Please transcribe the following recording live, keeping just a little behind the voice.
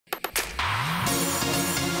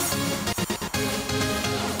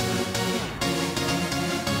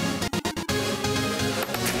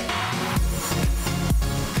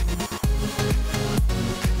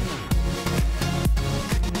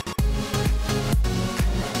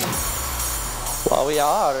Well, we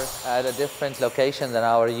are at a different location than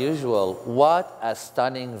our usual. What a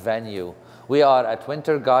stunning venue. We are at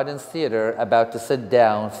Winter Gardens Theater, about to sit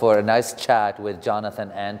down for a nice chat with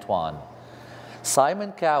Jonathan Antoine.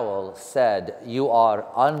 Simon Cowell said, "You are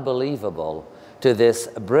unbelievable," to this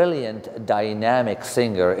brilliant, dynamic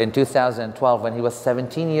singer in 2012 when he was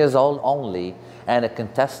 17 years old only and a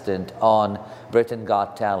contestant on Britain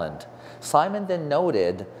Got Talent. Simon then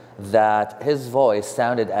noted that his voice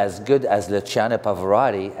sounded as good as Luciano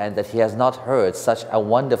Pavarotti and that he has not heard such a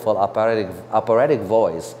wonderful operatic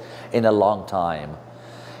voice in a long time.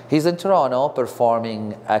 He's in Toronto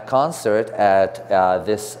performing a concert at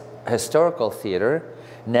this historical theater.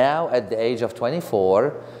 Now at the age of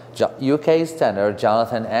 24, UK's tenor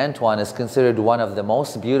Jonathan Antoine is considered one of the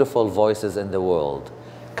most beautiful voices in the world.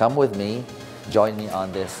 Come with me, join me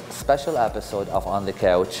on this special episode of On the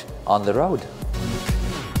Couch, on the Road.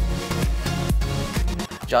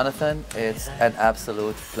 Jonathan, it's an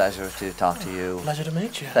absolute pleasure to talk to you. Pleasure to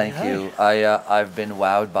meet you. Thank you. I've been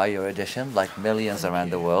wowed by your audition, like millions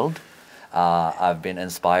around the world. I've been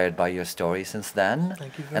inspired by your story since then.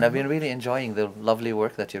 Thank you very and I've been much. really enjoying the lovely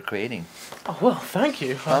work that you're creating. Oh, well, thank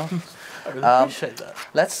you. Well, I really appreciate that.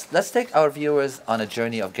 Let's take our viewers on a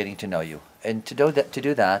journey of getting to know you. And to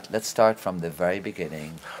do that, let's start from the very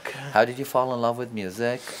beginning. Okay. How did you fall in love with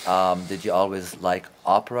music? Did you always like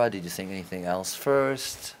opera? Did you sing anything else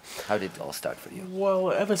first? How did it all start for you?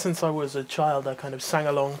 Well, ever since I was a child, I kind of sang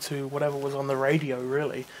along to whatever was on the radio,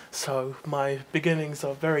 really. So my beginnings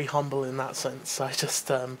are very humble in that sense. I just,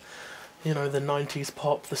 you know, the 90s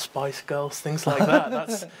pop, the Spice Girls, things like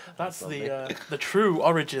that. That's the true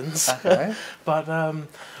origins. Okay. But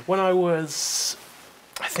when I was,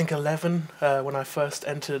 I think 11, when I first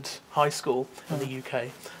entered high school in the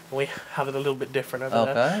UK, we have it a little bit different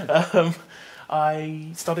over there.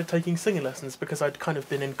 I started taking singing lessons because I'd kind of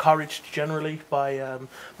been encouraged generally by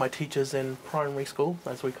my teachers in primary school,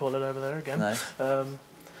 as we call it over there again. Nice.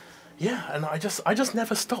 Yeah, and I just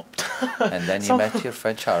never stopped. And then you met your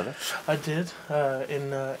friend Charlotte. I did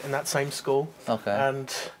in that same school. Okay.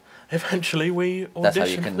 And eventually we auditioned That's how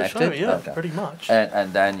you for the connected? show. Yeah, Okay. pretty much.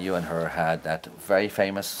 And then you and her had that very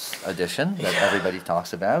famous audition that everybody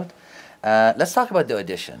talks about. Let's talk about the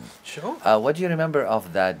audition. Sure. What do you remember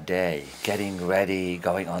of that day? Getting ready,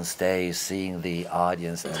 going on stage, seeing the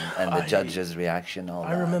audience and the judges' reaction, all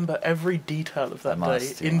I that. remember every detail of that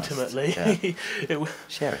day intimately. Yeah.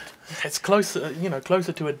 Share it. It's closer, you know,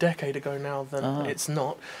 closer to a decade ago now than it's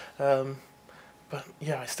not. But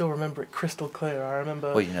yeah, I still remember it crystal clear. I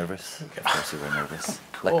remember. Were you nervous? Of course you were nervous.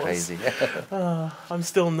 Of Like course. crazy. I'm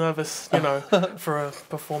still nervous, you know, for a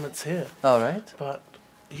performance here. All right. But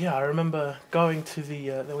yeah, I remember going to the,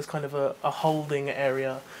 there was kind of a holding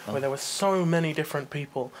area where there were so many different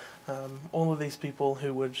people. All of these people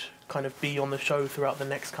who would kind of be on the show throughout the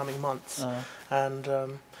next coming months.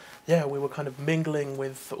 And yeah, we were kind of mingling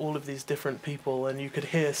with all of these different people, and you could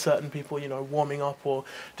hear certain people, you know, warming up or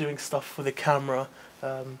doing stuff for the camera.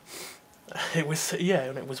 It was, yeah,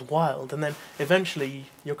 and it was wild. And then eventually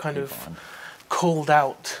you're kind of called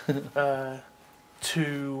out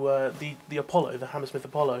to the Apollo, the Hammersmith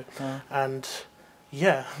Apollo, and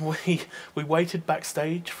yeah, we waited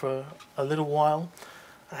backstage for a little while,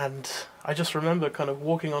 and I just remember kind of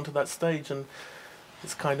walking onto that stage, and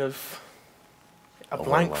it's kind of a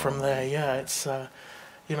blank from there. Yeah, it's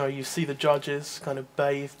you know, you see the judges kind of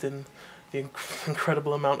bathed in the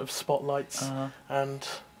incredible amount of spotlights, and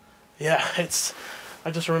yeah, it's.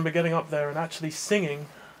 I just remember getting up there and actually singing.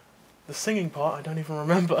 The singing part, I don't even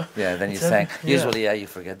remember. Yeah, then you sang. Usually, you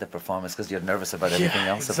forget the performance because you're nervous about everything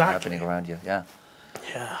else that's happening around you. Yeah.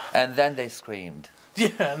 Yeah. And then they screamed.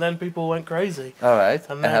 Yeah, and then people went crazy. All right.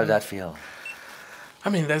 And how did that feel? I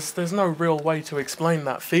mean, there's no real way to explain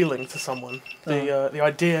that feeling to someone. The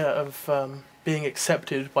idea of being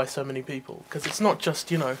accepted by so many people, because it's not just,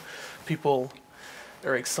 you know, people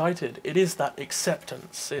are excited. It is that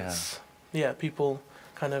acceptance. It's people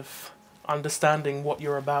kind of understanding what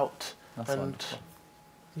you're about. That's and wonderful.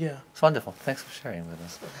 Yeah. It's wonderful. Thanks for sharing with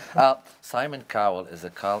us. Simon Cowell is a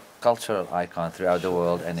cultural icon throughout the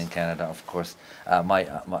world and in Canada, of course.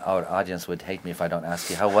 Our audience would hate me if I don't ask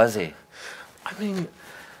you, how was he? I mean,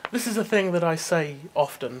 this is a thing that I say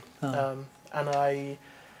often, and I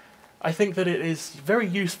think that it is very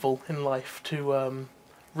useful in life to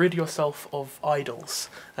rid yourself of idols,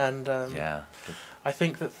 and I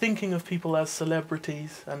think that thinking of people as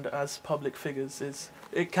celebrities and as public figures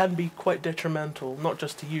it can be quite detrimental, not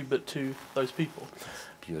just to you but to those people.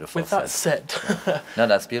 Beautiful. With that said, no,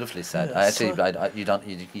 that's beautifully said. Yes.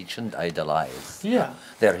 You shouldn't idolize. Yeah,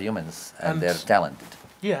 they're humans and they're talented.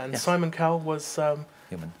 Yeah, and Yes. Simon Cowell was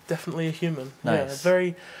human. Definitely a human. Nice.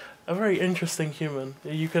 Yeah, a very interesting human.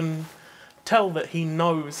 You can tell that he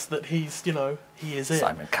knows that he's, he is it.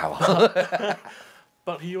 Simon Cowell.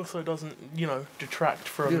 But he also doesn't, detract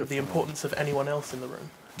from the importance of anyone else in the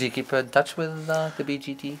room. Do you keep in touch with the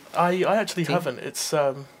BGT? I actually haven't. It's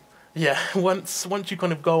once you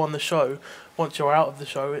kind of go on the show, once you're out of the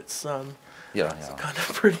show, it's kind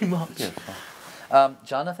of pretty much. Beautiful.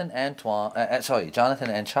 Jonathan and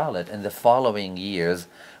Charlotte in the following years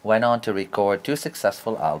went on to record 2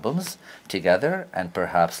 successful albums, Together and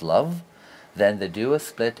Perhaps Love. Then the duo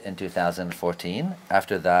split in 2014.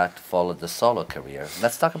 After that followed the solo career.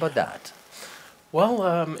 Let's talk about that. Well,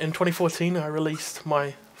 in 2014 I released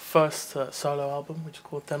my first solo album, which is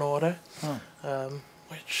called Tenor,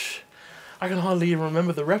 which I can hardly even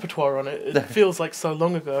remember the repertoire on it. It feels like so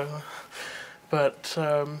long ago. But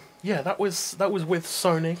that was with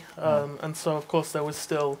Sony, and so of course there was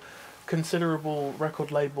still considerable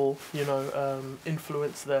record label,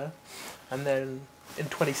 influence there. And then in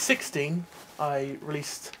 2016, I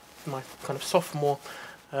released my kind of sophomore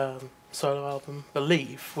solo album,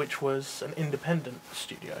 Believe, which was an independent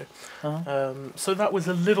studio. So that was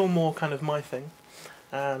a little more kind of my thing.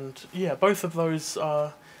 And yeah, both of those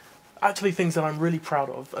are actually things that I'm really proud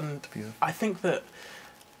of. And I think that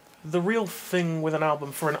the real thing with an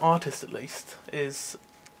album, for an artist at least, is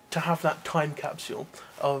to have that time capsule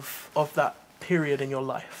of that period in your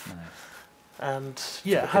life. Nice. And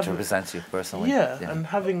it represents you personally. Yeah, and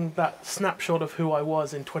having that snapshot of who I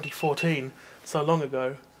was in 2014, so long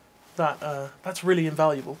ago, that's really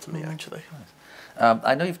invaluable to me, actually. Nice.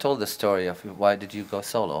 I know you've told the story of why did you go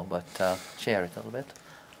solo, but share it a little bit.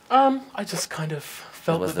 I just kind of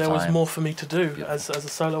felt that there was more for me to do as a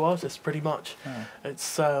solo artist, pretty much.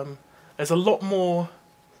 It's there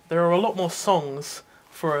are a lot more songs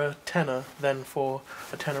for a tenor than for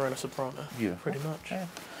a tenor and a soprano. Pretty much. Yeah.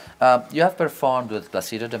 You have performed with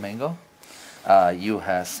Placido Domingo. You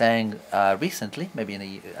have sang recently, maybe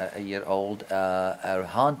in a year old, a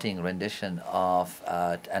haunting rendition of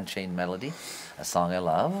Unchained Melody, a song I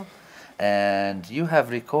love. And you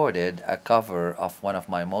have recorded a cover of one of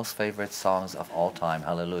my most favorite songs of all time,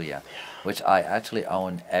 Hallelujah, which I actually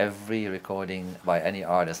own every recording by any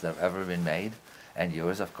artist that have ever been made, and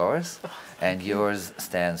yours, of course. And yours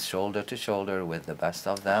stands shoulder to shoulder with the best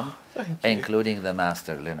of them, including the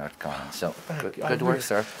master, Leonard Cohen. So, good work,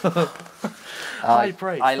 sir.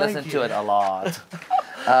 I listen to it a lot.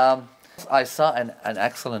 I saw an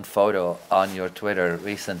excellent photo on your Twitter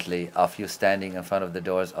recently of you standing in front of the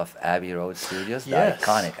doors of Abbey Road Studios, the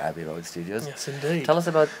iconic Abbey Road Studios. Yes, indeed. Tell us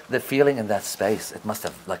about the feeling in that space. It must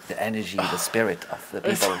have, like, the energy, the spirit of the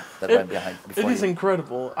people that went behind before you. It is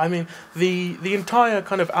incredible. I mean, the entire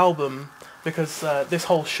kind of album, because this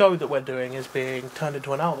whole show that we're doing is being turned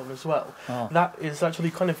into an album as well. That is actually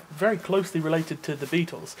kind of very closely related to the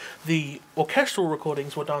Beatles. The orchestral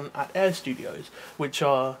recordings were done at Air Studios, which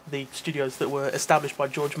are the studios that were established by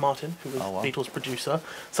George Martin, who was Beatles producer.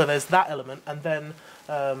 So there's that element. And then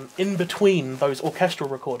in between those orchestral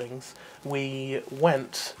recordings, we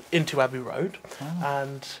went into Abbey Road,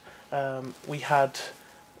 and we had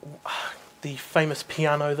the famous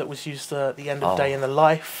piano that was used at the end of Day in the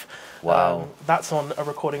Life. Wow. That's on a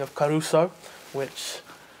recording of Caruso, which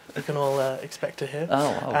you can all expect to hear. Oh,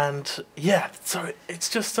 wow. And yeah, so it's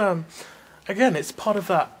just, again, it's part of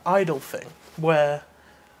that idol thing where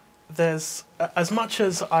there's, as much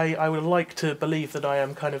as I would like to believe that I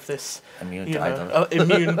am kind of this, immune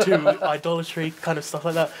to idolatry, kind of stuff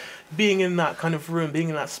like that, being in that kind of room, being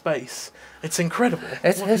in that space, it's incredible.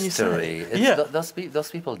 It's history. Those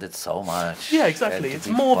people did so much. Yeah, exactly. It's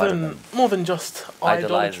more than just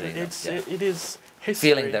idolatry. It is history,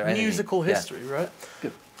 feeling their musical history, right?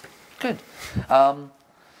 Good.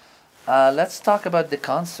 Let's talk about the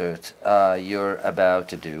concert you're about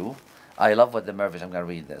to do. I love what the Mervish, I'm going to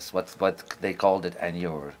read this, what they called it, and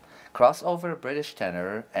your crossover British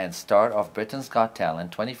tenor and star of Britain's Got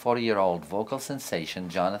Talent, 24-year-old vocal sensation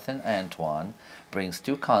Jonathan Antoine brings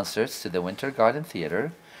 2 concerts to the Winter Garden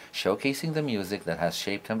Theatre, showcasing the music that has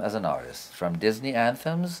shaped him as an artist, from Disney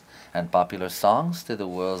anthems and popular songs to the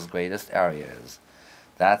world's greatest arias.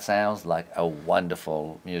 That sounds like a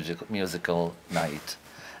wonderful musical night.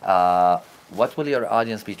 What will your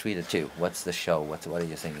audience be treated to? What's the show? What are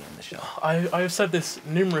you singing in the show? I have said this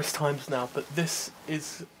numerous times now, but this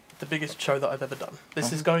is the biggest show that I've ever done.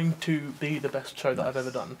 This is going to be the best show that I've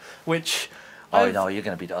ever done, which... Oh, no, you're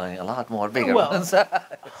going to be doing a lot more bigger ones.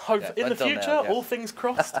 Hope in the future, all things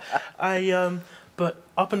crossed. But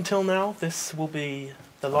up until now, this will be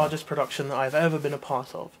the largest production that I've ever been a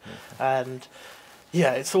part of. And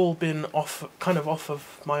yeah, it's all been kind of off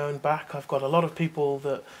of my own back. I've got a lot of people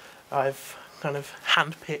that I've kind of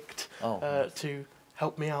handpicked Nice. to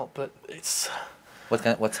help me out, but it's...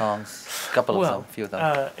 What songs? A couple of them, few of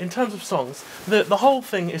them. In terms of songs, the whole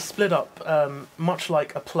thing is split up much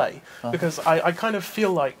like a play, because I kind of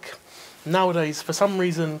feel like nowadays, for some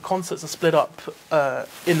reason, concerts are split up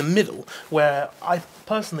in the middle, where I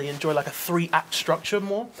personally enjoy like a 3-act structure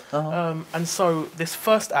more. And so this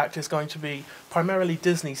first act is going to be primarily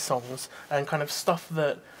Disney songs and kind of stuff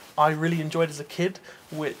that I really enjoyed as a kid,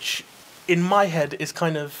 which in my head is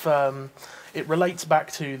kind of... it relates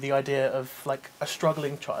back to the idea of like a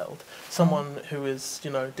struggling child, someone who is,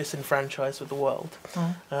 you know, disenfranchised with the world,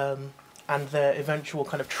 and their eventual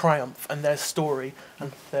kind of triumph and their story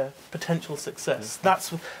and their potential success. That's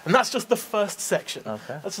just the first section.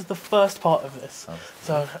 That's just the first part of this.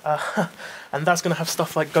 So, and that's going to have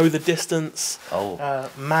stuff like "Go the Distance,"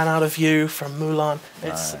 "Man Out of You" from Mulan.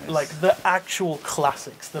 It's like the actual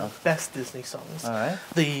classics, the best Disney songs.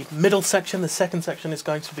 The middle section, the second section, is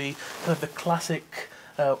going to be kind of the classic,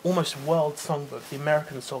 almost world songbook, the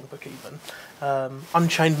American songbook even.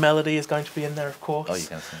 Unchained Melody is going to be in there, of course. Oh, you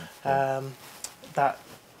can sing it.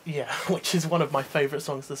 Which is one of my favourite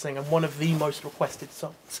songs to sing and one of the most requested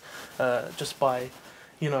songs, just by,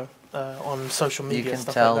 you know, on social media. You can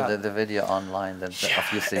stuff tell like that. the video online of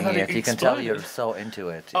you singing it. You can tell you're so into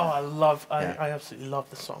it. I absolutely love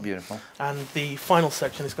the song. Beautiful. And the final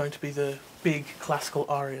section is going to be the big classical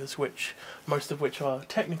arias, most of which are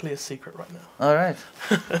technically a secret right now. All right.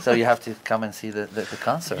 So you have to come and see the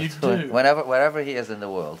concert. You do. Wherever he is in the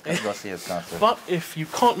world, go see his concert. But if you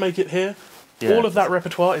can't make it here, all of that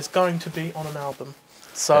repertoire is going to be on an album.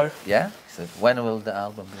 So So when will the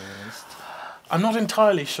album be released? I'm not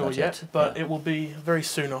entirely sure Not yet, but it will be very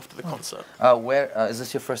soon after the concert. Where is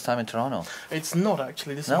this your first time in Toronto? It's not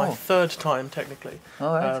actually. This is my third time technically.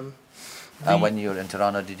 All right. When you were in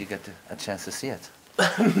Toronto, did you get a chance to see it?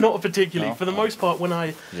 Not particularly. No? For the most part, when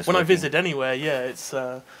I working. visit anywhere,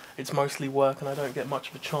 it's mostly work, and I don't get much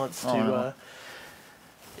of a chance to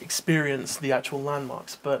experience the actual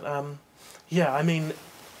landmarks. But I mean,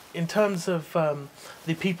 in terms of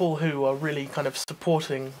the people who are really kind of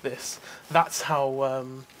supporting this, that's how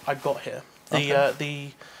I got here.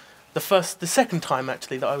 The second time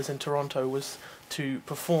actually that I was in Toronto was to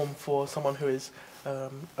perform for someone who is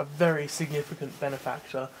a very significant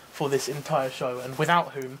benefactor for this entire show, and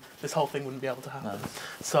without whom this whole thing wouldn't be able to happen.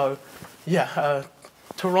 So,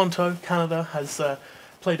 Toronto, Canada, has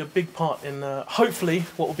played a big part in hopefully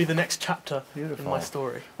what will be the next chapter in my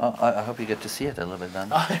story. I hope you get to see it a little bit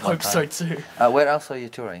then. I hope so too. Where else are you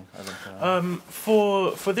touring?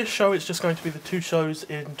 For this show, it's just going to be the 2 shows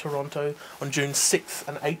in Toronto on June 6th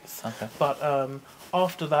and 8th. But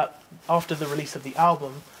after that, after the release of the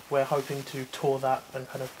album, we're hoping to tour that and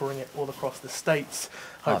kind of bring it all across the States,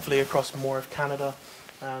 hopefully across more of Canada,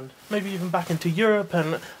 and maybe even back into Europe,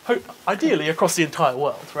 and ideally across the entire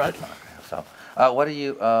world, right? So, what are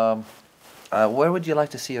you? Where would you like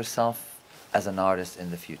to see yourself as an artist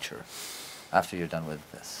in the future, after you're done with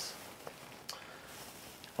this?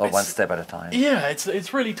 Or one step at a time? Yeah,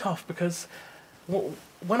 it's really tough because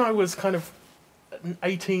when I was kind of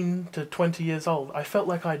 18 to 20 years old, I felt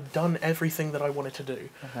like I'd done everything that I wanted to do.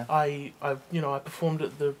 I performed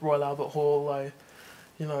at the Royal Albert Hall.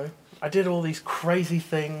 I did all these crazy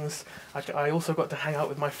things. I also got to hang out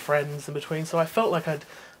with my friends in between. So I felt like I'd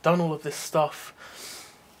done all of this stuff.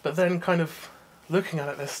 But then, kind of looking at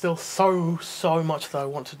it, there's still so much that I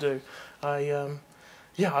want to do. I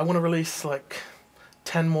want to release like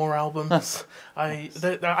 10 more albums. I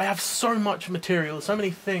have so much material, so many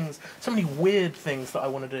things, so many weird things that I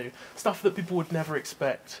want to do, stuff that people would never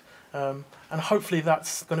expect, and hopefully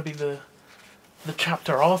that's going to be the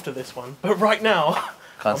chapter after this one. But right now,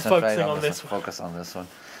 I'm focusing on this one. Focus on this one.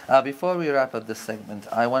 Before we wrap up this segment,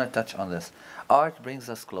 I want to touch on this. Art brings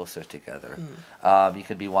us closer together. You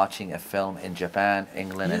could be watching a film in Japan,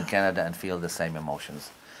 England, and Canada and feel the same emotions.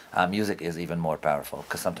 Music is even more powerful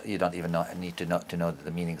because you don't even need to know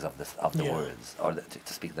the meanings of the words or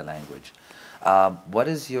to speak the language. What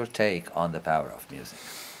is your take on the power of music?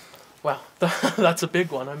 Well, that's a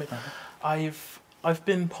big one. I mean, I've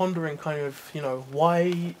been pondering kind of,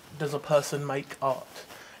 why does a person make art?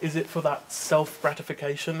 Is it for that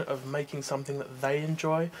self-gratification of making something that they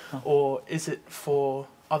enjoy, or is it for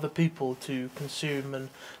other people to consume and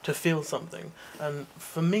to feel something? And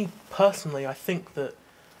for me personally, I think that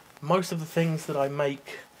most of the things that I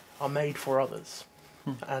make are made for others,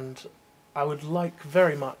 and I would like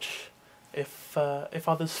very much if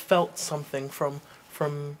others felt something from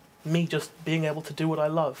me just being able to do what I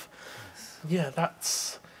love. Yeah,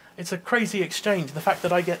 it's a crazy exchange. The fact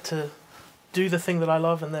that I get to do the thing that I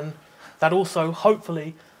love, and then that also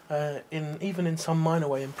hopefully, even in some minor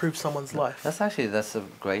way, improves someone's life. That's a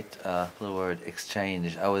great little word,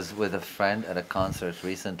 exchange. I was with a friend at a concert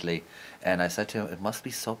recently, and I said to him, it must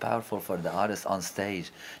be so powerful for the artist on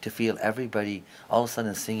stage to feel everybody all of a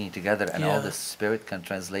sudden singing together, and all the spirit can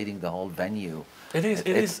translating the whole venue.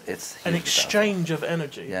 It's an exchange of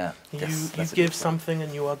energy. Yeah. You give something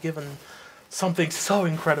and you are given something so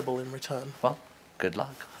incredible in return. Well, good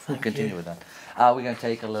luck. Continue with that. We're going to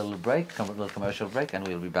take a little break, a little commercial break, and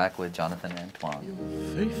we'll be back with Jonathan and Antoine.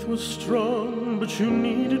 Faith was strong, but you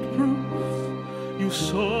needed proof. You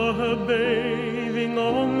saw her bathing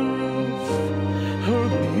on the roof, her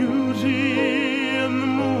beauty and the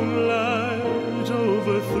moonlight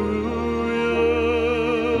overthrew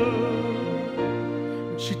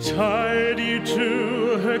you. She tied you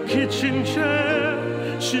to her kitchen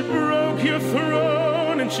chair, she broke your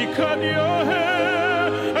throne and she cut your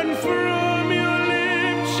hair, and from your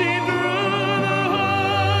lips she drew the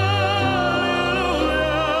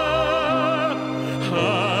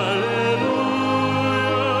hallelujah,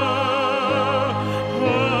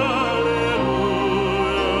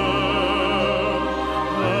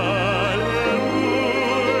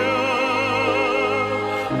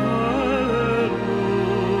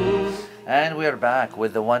 And we're back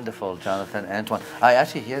with the wonderful Jonathan Antoine. I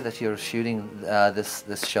actually hear that you're shooting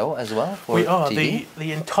this show as well for We are. TV?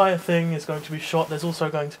 The entire thing is going to be shot. There's also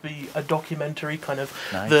going to be a documentary, kind of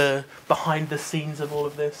the behind the scenes of all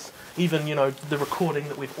of this. Even, the recording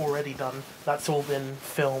that we've already done, that's all been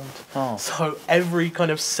filmed. Oh. So every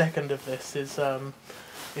kind of second of this is...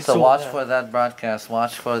 it's So all watch there. for that broadcast,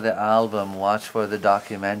 watch for the album, watch for the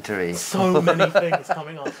documentary. So many things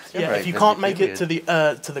coming on. Yeah, if you can't make it to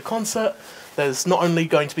the concert, there's not only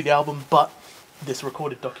going to be the album, but this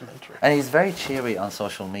recorded documentary. And he's very cheery on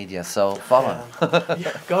social media, so follow him.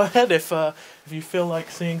 Yeah, go ahead if you feel like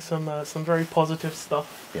seeing some very positive stuff.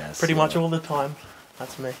 Yes, pretty much all the time.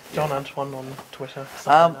 That's me, John Antoine on Twitter.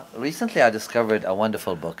 Like that. Recently, I discovered a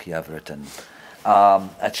wonderful book you have written,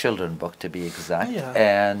 a children book to be exact. Yeah.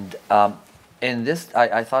 And in this,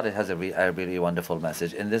 I thought it has a really wonderful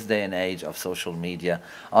message. In this day and age of social media,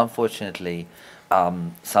 unfortunately,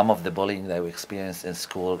 some of the bullying that we experienced in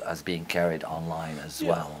school is being carried online as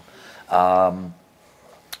well.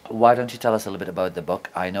 Why don't you tell us a little bit about the book?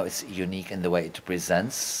 I know it's unique in the way it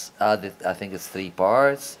presents. I think it's 3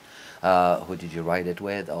 parts. Who did you write it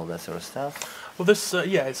with? All that sort of stuff. Well, this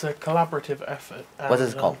it's a collaborative effort. What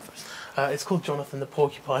is it called first? It's called Jonathan the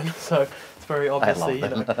Porcupine. So it's very obviously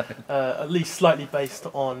at least slightly based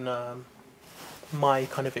on my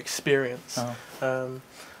kind of experience.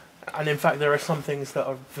 And in fact, there are some things that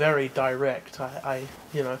are very direct. I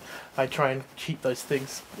try and keep those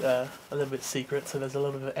things a little bit secret, so there's a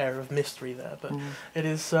little bit of air of mystery there. But it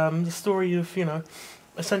is the story of,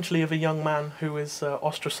 essentially of a young man who is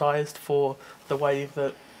ostracized for the way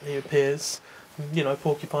that he appears.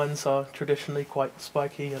 Porcupines are traditionally quite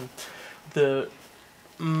spiky, and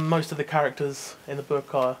most of the characters in the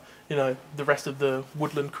book are, the rest of the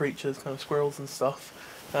woodland creatures, kind of squirrels and stuff.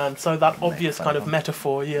 And so that obvious kind of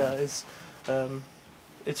metaphor, is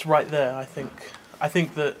it's right there. I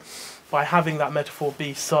think that by having that metaphor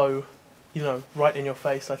be so, right in your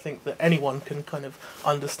face, I think that anyone can kind of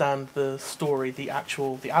understand the story, the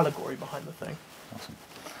allegory behind the thing. Awesome.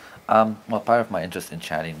 Well, part of my interest in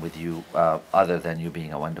chatting with you, other than you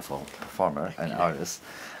being a wonderful performer and artist,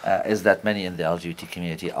 is that many in the LGBT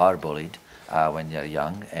community are bullied when they're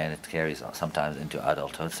young, and it carries on sometimes into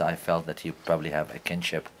adulthood. So I felt that you probably have a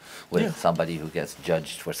kinship with somebody who gets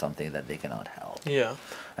judged for something that they cannot help. Yeah.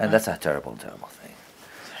 And that's a terrible, terrible thing.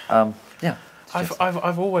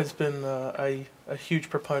 I've always been a huge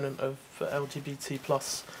proponent of LGBT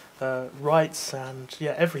plus rights and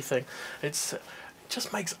everything. It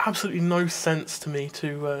just makes absolutely no sense to me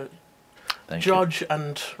to judge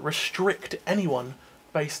and restrict anyone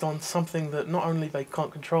based on something that not only they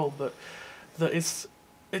can't control, but that it's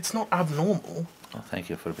not abnormal. Well, thank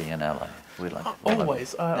you for being an ally. We like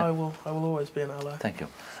always. I will always be an ally. Thank you.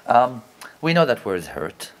 We know that words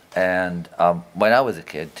hurt. And when I was a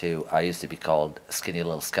kid, too, I used to be called skinny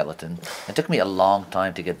little skeleton. It took me a long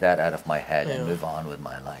time to get that out of my head and move on with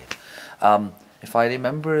my life. If I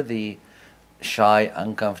remember the shy,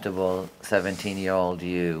 uncomfortable 17-year-old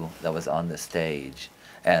you that was on the stage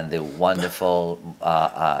and the wonderful,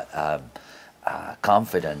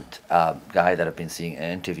 confident guy that I've been seeing in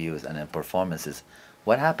interviews and in performances,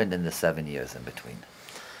 what happened in the 7 years in between?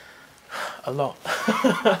 A lot.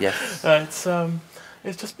 Yes.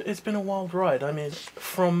 It's been a wild ride. I mean,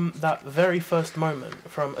 from that very first moment,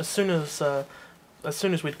 from as soon as as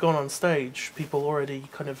soon as we'd gone on stage, people already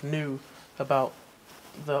kind of knew about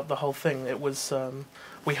the whole thing. It was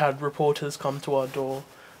we had reporters come to our door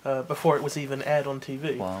before it was even aired on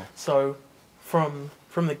TV. Wow. So from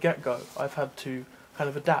the get-go, I've had to kind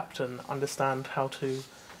of adapt and understand how to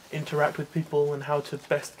interact with people and how to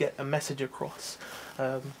best get a message across.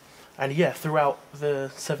 And yeah, throughout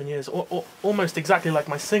the 7 years, almost exactly like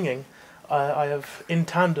my singing, I have in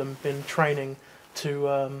tandem been training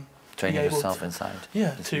to Training yourself inside.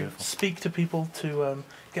 Yeah, It's to beautiful. speak to people, to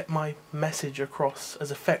get my message across as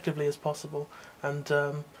effectively as possible. And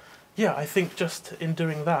yeah, I think just in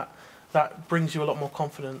doing that, that brings you a lot more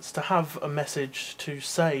confidence. To have a message to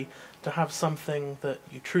say, to have something that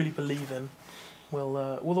you truly believe in, will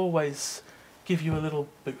always give you a little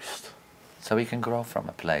boost. So we can grow from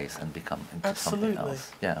a place and become into Absolutely. something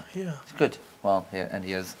else. Yeah. Yeah. It's good. Well,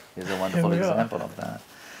 here's a wonderful we are. example of that.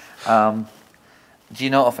 Do you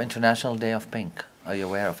know of International Day of Pink? Are you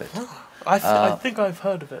aware of it? I think I've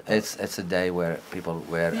heard of it. It's a day where people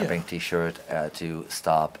wear a Yeah. pink T-shirt to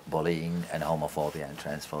stop bullying and homophobia and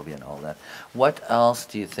transphobia and all that. What else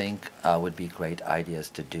do you think would be great ideas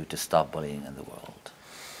to do to stop bullying in the world?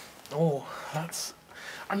 Oh, that's...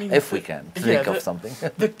 I mean... If we can think of something.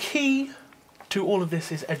 The key to all of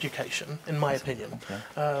this is education, in my opinion.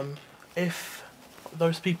 Okay. If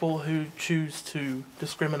those people who choose to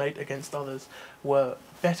discriminate against others were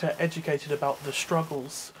better educated about the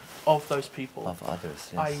struggles of those people, Of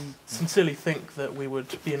others, yes. I sincerely think that we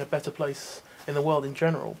would be in a better place in the world in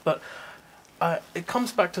general. But it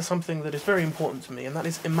comes back to something that is very important to me, and that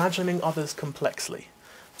is imagining others complexly.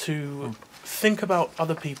 To think about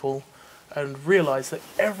other people and realise that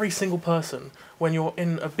every single person, when you're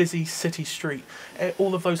in a busy city street,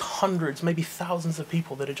 all of those hundreds, maybe thousands of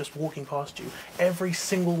people that are just walking past you, every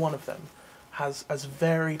single one of them has as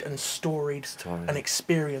varied and storied an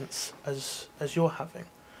experience as you're having.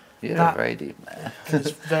 You're That very deep, man.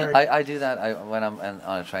 is very... I do that when I'm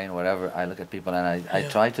on a train, whatever. I look at people and I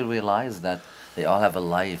try to realize that they all have a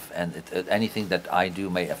life, and anything that I do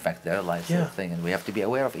may affect their life, sort of thing. And we have to be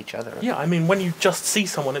aware of each other. Yeah, I mean, when you just see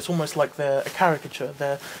someone, it's almost like they're a caricature.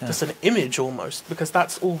 They're just an image almost, because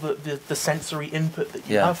that's all the sensory input that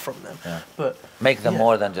you have from them. Yeah. But Make them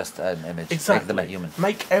more than just an image. exactly, Make them a human.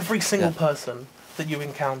 Make every single person that you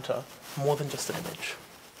encounter more than just an image.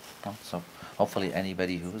 Oh, so hopefully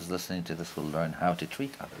anybody who is listening to this will learn how to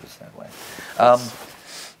treat others that way.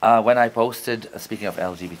 When I posted, speaking of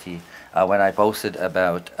LGBT, when I posted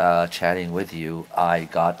about chatting with you, I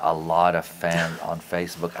got a lot of fans on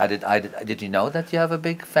Facebook. Did you know that you have a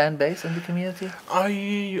big fan base in the community?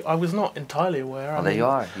 I was not entirely aware. Well, there you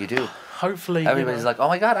are. You do. Hopefully, Everybody's like, oh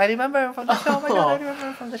my God, I remember from the show. Oh my God, I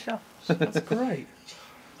remember from the show. that's great.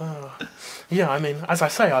 Yeah, I mean, as I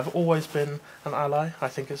say, I've always been an ally. I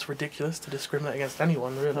think it's ridiculous to discriminate against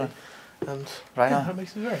anyone, really. And Right on. that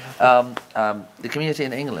makes me very happy. The community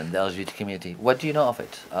in England, the LGBT community, what do you know of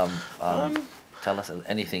it? Tell us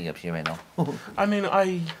anything if you may know. I mean,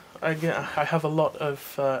 I have a lot of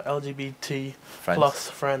LGBT plus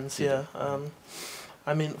friends. Yeah.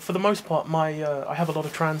 I mean, for the most part, I have a lot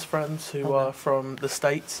of trans friends who are from the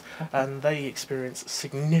States, and they experience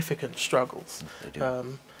significant struggles. They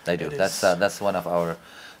do. They do. That's one of our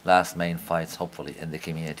last main fights, hopefully, in the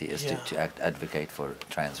community, is to advocate for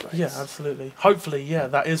trans rights. Yeah, absolutely. Hopefully,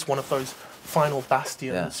 that is one of those final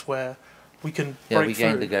bastions where we can break we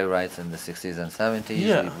gained through. the gay rights in the 60s and 70s.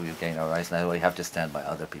 Yeah. We gained our rights. Now we have to stand by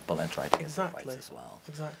other people and try to get the rights as well.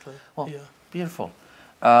 Exactly. Well, beautiful.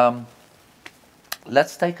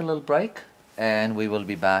 Let's take a little break, and we will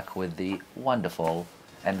be back with the wonderful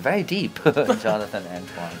and very deep Jonathan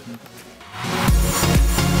Antoine.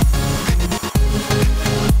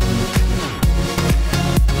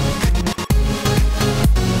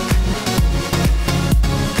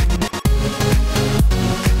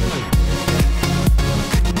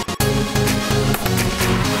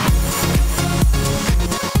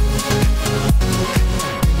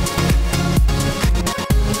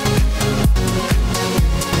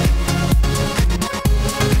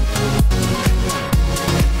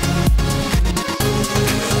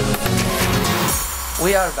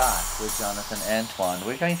 We are back with Jonathan Antoine.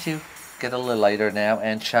 We're going to get a little lighter now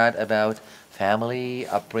and chat about family,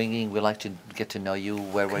 upbringing. We'd like to get to know you.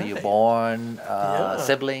 Where were you born?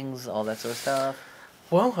 Siblings, all that sort of stuff.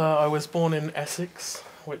 Well, I was born in Essex,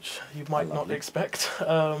 which you might not expect.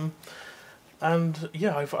 And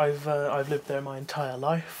yeah, I've lived there my entire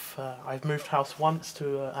life. I've moved house once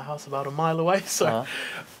to a house about a mile away, so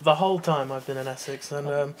the whole time I've been in Essex.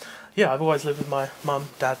 And yeah, I've always lived with my mum,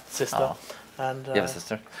 dad, sister. And you have a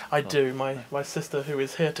sister? I do. My sister, who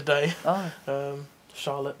is here today,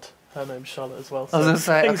 Charlotte, her name's Charlotte as well. I was going to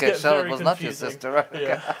say, things okay, get Charlotte very was not your confusing. sister, right?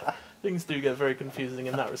 Yeah, things do get very confusing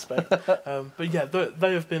in that respect. But yeah,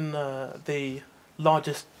 they have been the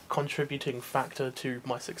largest contributing factor to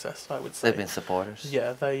my success, I would say. They've been supporters.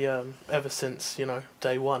 Yeah, they ever since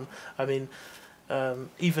day one. I mean,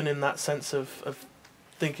 even in that sense of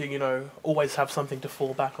thinking, always have something to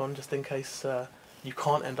fall back on just in case you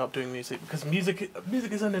can't end up doing music, because music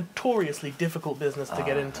is a notoriously difficult business to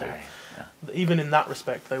get into. Right, yeah. Even in that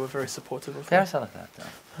respect, they were very supportive of me. Parents are like that,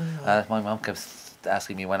 though. My mom keeps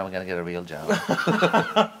asking me when I'm going to get a real job.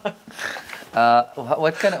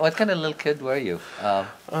 What kind of little kid were you?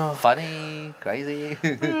 Funny, crazy?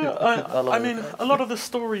 I mean, a lot of the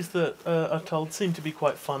stories that are told seem to be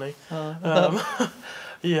quite funny.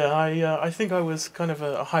 Yeah, I think I was kind of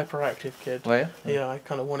a hyperactive kid. Were you? Yeah, I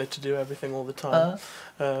kind of wanted to do everything all the time.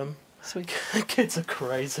 Sweet. Kids are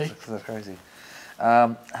crazy. They're crazy.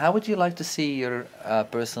 How would you like to see your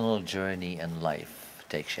personal journey in life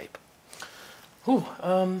take shape? Ooh,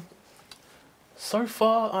 so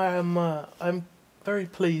far I'm very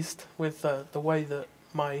pleased with the way that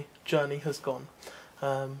my journey has gone.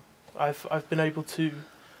 I've been able to,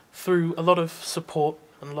 through a lot of support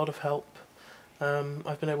and a lot of help,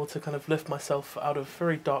 I've been able to kind of lift myself out of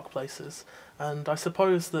very dark places, and I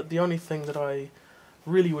suppose that the only thing that I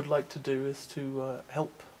really would like to do is to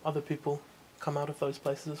help other people come out of those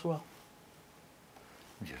places as well.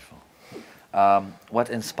 Beautiful. What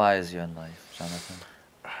inspires you in life, Jonathan?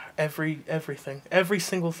 Everything, every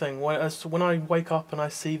single thing. When I wake up and I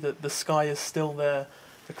see that the sky is still there,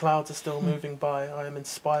 the clouds are still moving by, I am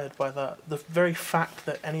inspired by that. The very fact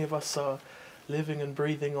that any of us are living and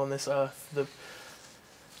breathing on this earth, the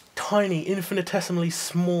tiny, infinitesimally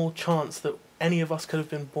small chance that any of us could have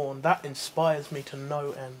been born, that inspires me to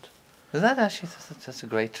no end. Is that actually such a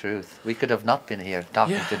great truth? We could have not been here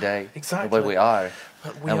talking today, exactly. but we are,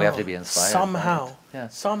 we have to be inspired. Somehow, yeah.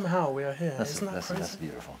 Somehow we are here. Isn't that crazy? That's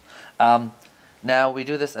beautiful. Now, we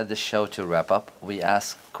do this at the show to wrap up. We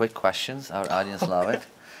ask quick questions. Our audience love it.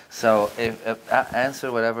 So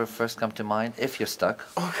answer whatever first come to mind, if you're stuck.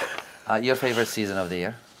 Okay. Your favorite season of the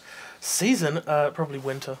year? Season? Probably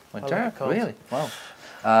winter. Winter? Really? Wow.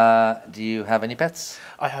 Do you have any pets?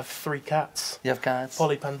 I have 3 cats. You have cats?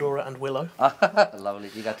 Polly, Pandora, and Willow. Lovely.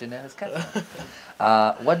 You got to know his cat.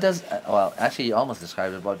 What does, well, actually you almost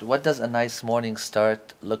described it, but what does a nice morning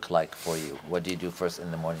start look like for you? What do you do first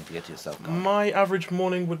in the morning to get yourself going? My average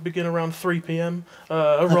morning would begin around 3 p.m.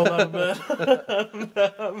 Roll out of bed.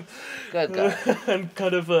 Good guy. And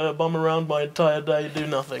kind of bum around my entire day, do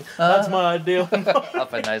nothing. That's my ideal.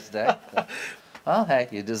 Have a nice day. Well, hey,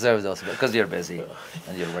 you deserve those because you're busy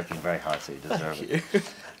and you're working very hard, so you deserve it.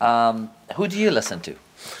 Who do you listen to?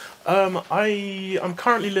 I'm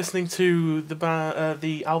currently listening to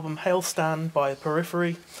the album Hailstand by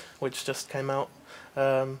Periphery, which just came out.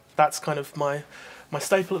 That's kind of my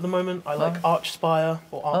staple at the moment. I like Archspire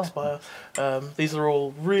or Archspire. These are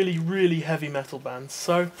all really, really heavy metal bands.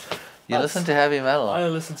 So. You listen to heavy metal? I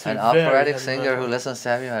listen to an operatic singer who listens to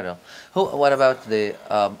heavy metal. What about the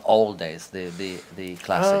old days, the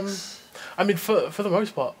classics? I mean, for the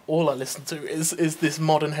most part, all I listen to is this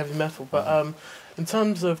modern heavy metal. But in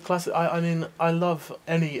terms of classic, I mean, I love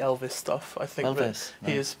any Elvis stuff. I think that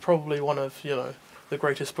he is probably one of the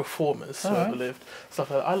greatest performers who ever lived.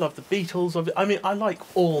 Stuff like that. I love the Beatles. I mean, I like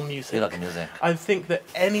all music. You like music. I think that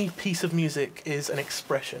any piece of music is an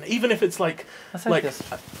expression, even if it's like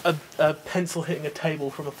a pencil hitting a table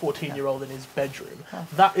from a 14-year-old in his bedroom.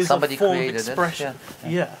 That is somebody a form of created expression.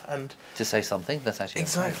 It. Yeah, and to say something, that's actually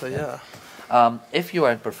exactly. Yeah. If you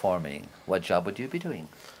weren't performing, what job would you be doing?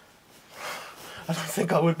 I don't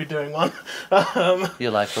think I would be doing one. You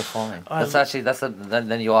like performing.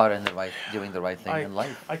 Then you are doing the right thing in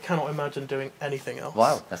life. I cannot imagine doing anything else.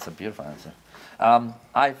 Wow, that's a beautiful answer.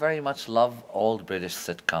 I very much love old British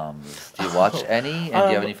sitcoms. Do you watch any, and do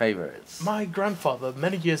you have any favorites? My grandfather,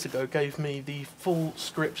 many years ago, gave me the full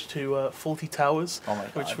script to Fawlty Towers,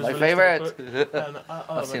 which was my favorite. And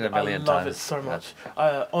I've seen it a million times. I love it so much.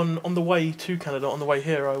 On the way to Canada, on the way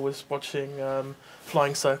here, I was watching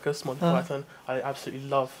Flying Circus, Monty Python. I absolutely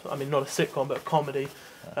love. I mean, not a sitcom, but a comedy.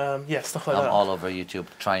 Stuff like that. I'm all over YouTube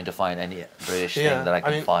trying to find any British thing that I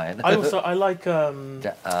can find. I like the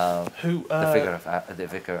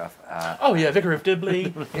Vicar of. Vicar of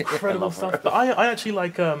Dibley, incredible stuff. But I actually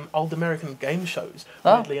like old American game shows.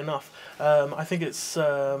 Weirdly enough, I think it's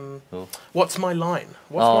What's My Line.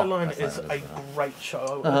 What's My Line is a great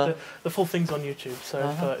show. The full thing's on YouTube,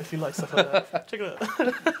 so if you like stuff like that, check it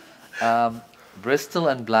out. Bristol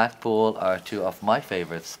and Blackpool are 2 of my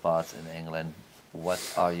favorite spots in England.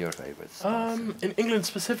 What are your favorite spots? In England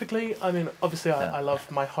specifically, I mean, obviously I love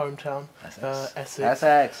my hometown, Essex.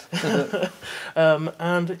 Essex.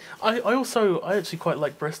 And I actually quite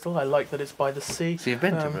like Bristol. I like that it's by the sea. So you've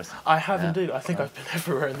been to Bristol? I have indeed. I think I've been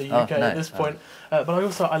everywhere in the UK at this point. But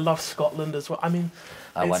I love Scotland as well. I mean,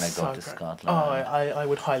 I want to so go to great. Scotland. Oh, I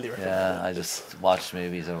would highly recommend it. Yeah, I just watch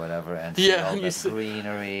movies or whatever and see all the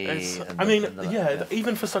greenery.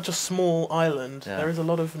 Even for such a small island, there is a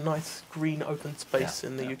lot of nice green open space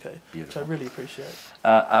in the UK, which I really appreciate.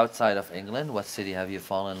 Outside of England, what city have you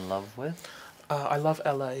fallen in love with? I love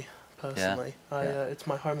LA. Personally, it's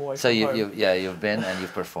my home away from home. You've been and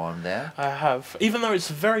you've performed there. I have, even though it's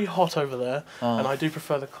very hot over there, and I do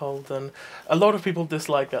prefer the cold. And a lot of people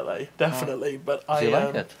dislike LA, definitely. But do you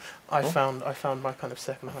like it? I found my kind of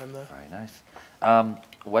second home there. Very nice.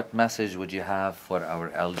 What message would you have for our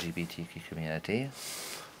LGBTQ community?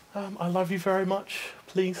 I love you very much.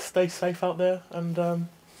 Please stay safe out there, and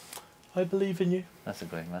I believe in you. That's a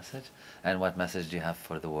great message. And what message do you have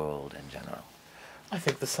for the world in general? I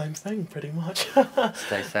think the same thing, pretty much.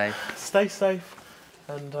 Stay safe. Stay safe,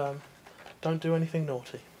 and don't do anything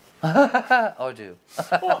naughty. Or do.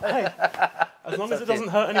 Well, hey, as long as it doesn't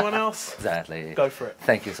hurt anyone else, exactly. Go for it.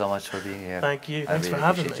 Thank you so much for being here. Thank you. Thanks for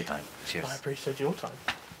having me. Your time. Cheers. I appreciate your time.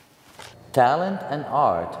 Talent and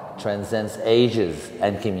art transcends ages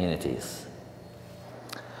and communities.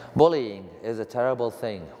 Bullying is a terrible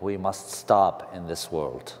thing we must stop in this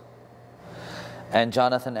world. And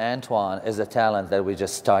Jonathan Antoine is a talent that we're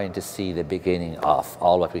just starting to see the beginning of,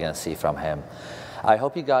 all what we're going to see from him. I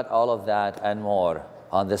hope you got all of that and more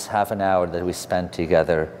on this half an hour that we spent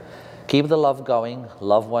together. Keep the love going,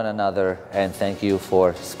 love one another, and thank you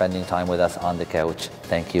for spending time with us on the couch.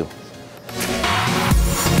 Thank you.